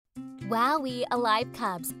WowWee Alive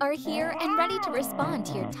cubs are here and ready to respond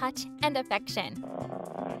to your touch and affection.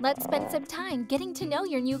 Let's spend some time getting to know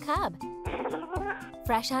your new cub.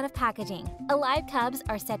 Fresh out of packaging, Alive cubs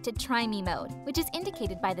are set to Try Me mode, which is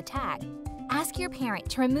indicated by the tag. Ask your parent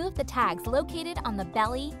to remove the tags located on the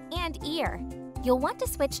belly and ear. You'll want to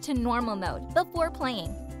switch to normal mode before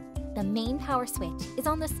playing. The main power switch is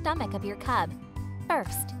on the stomach of your cub.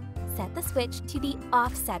 First, set the switch to the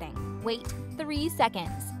off setting. Wait 3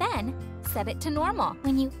 seconds. Then, set it to normal.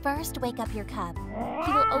 When you first wake up your cub,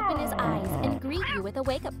 he will open his eyes and greet you with a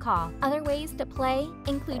wake-up call. Other ways to play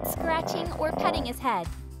include scratching or petting his head,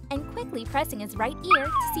 and quickly pressing his right ear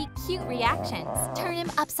to see cute reactions. Turn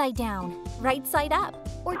him upside down, right side up,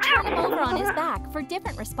 or turn him over on his back for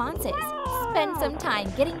different responses. Spend some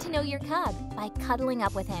time getting to know your cub by cuddling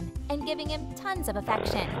up with him and giving him tons of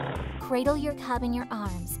affection. Cradle your cub in your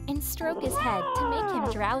arms and stroke his head to make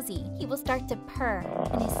him drowsy. He will start to purr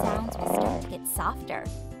and his sounds will start to get softer.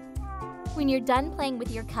 When you're done playing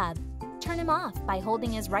with your cub, turn him off by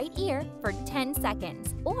holding his right ear for 10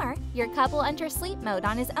 seconds, or your cub will enter sleep mode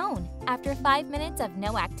on his own after 5 minutes of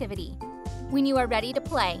no activity. When you are ready to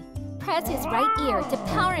play, press his right ear to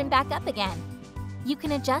power him back up again. You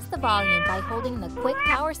can adjust the volume by holding the quick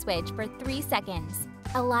power switch for 3 seconds.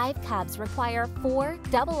 Alive cubs require 4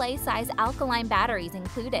 AA size alkaline batteries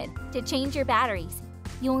included. To change your batteries,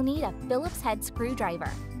 you will need a Phillips head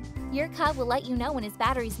screwdriver. Your cub will let you know when his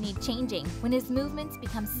batteries need changing, when his movements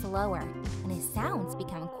become slower and his sounds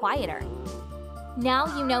become quieter. Now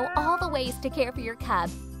you know all the ways to care for your cub.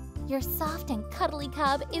 Your soft and cuddly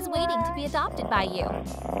cub is waiting to be adopted by you.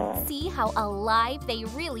 See how alive they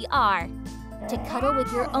really are. To cuddle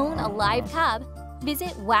with your own alive cub,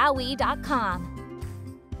 visit WowWee.com.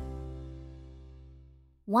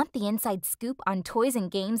 Want the inside scoop on toys and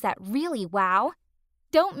games that really wow?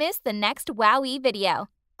 Don't miss the next WowWee video.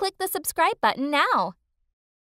 Click the subscribe button now.